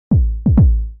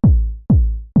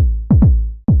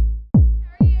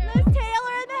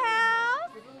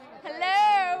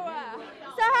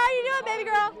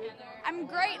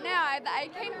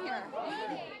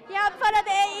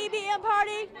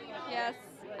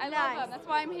I love them. That's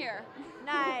why I'm here.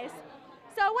 Nice.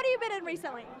 So what have you been in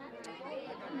recently?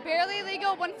 Barely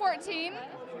Legal 114,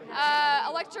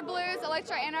 Electra Blues,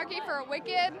 Electra Anarchy for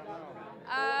Wicked.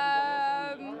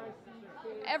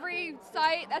 Every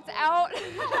site that's out.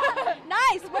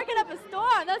 Nice, working up a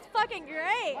storm. That's fucking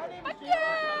great. Fuck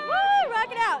yeah! Woo,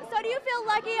 rock it out. So do you feel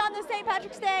lucky on this St.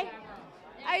 Patrick's Day?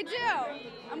 I do.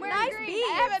 I'm wearing Nice green. beads.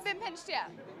 I haven't been pinched yet.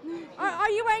 Are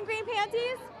you wearing green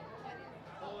panties?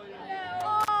 No.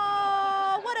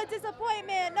 Oh, what a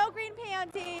disappointment. No green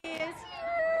panties.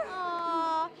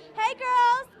 Oh. Hey,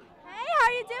 girls. Hey, how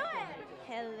are you doing?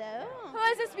 Hello. Who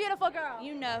is this beautiful girl?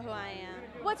 You know who I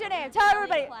am. What's your name? Tell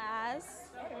everybody. Klass.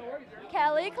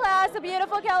 Kelly Klass, the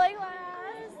beautiful Kelly Klass.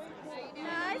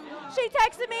 Nice. She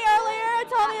texted me earlier and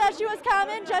told me that she was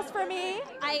coming just for me.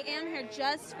 I am here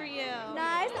just for you.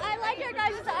 Nice. I like your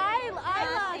guys'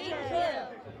 eyelashes. Thank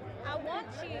you. I want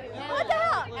you. What the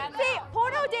hell? See,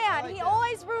 Porno Dan, he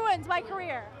always ruins my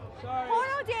career.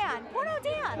 Porno Dan. Porno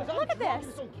Dan. Look at this.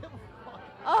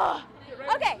 Oh.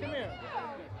 Okay.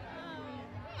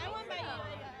 I want my you.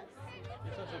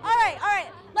 All right.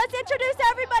 Let's introduce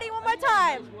everybody one more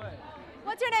time.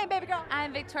 What's your name, baby girl?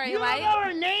 I'm Victoria You White. don't know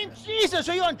her name? Jesus,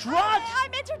 are you on drugs?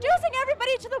 I'm introducing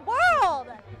everybody to the world.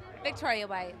 Victoria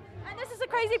White. And this is the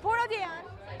crazy Porno Dan.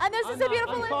 And this is the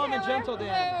beautiful I'm Lizz calm and Tayler. gentle,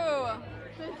 Dan. Hello.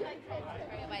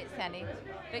 Victoria White, Sandy.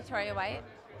 Victoria White.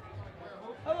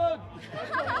 Hello.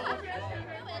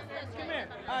 Come here.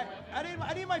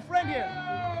 I need my friend here.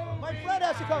 My friend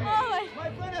has to come here. Oh my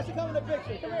friend has to come in the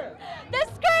picture. Come here. This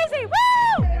is crazy.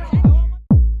 Woo!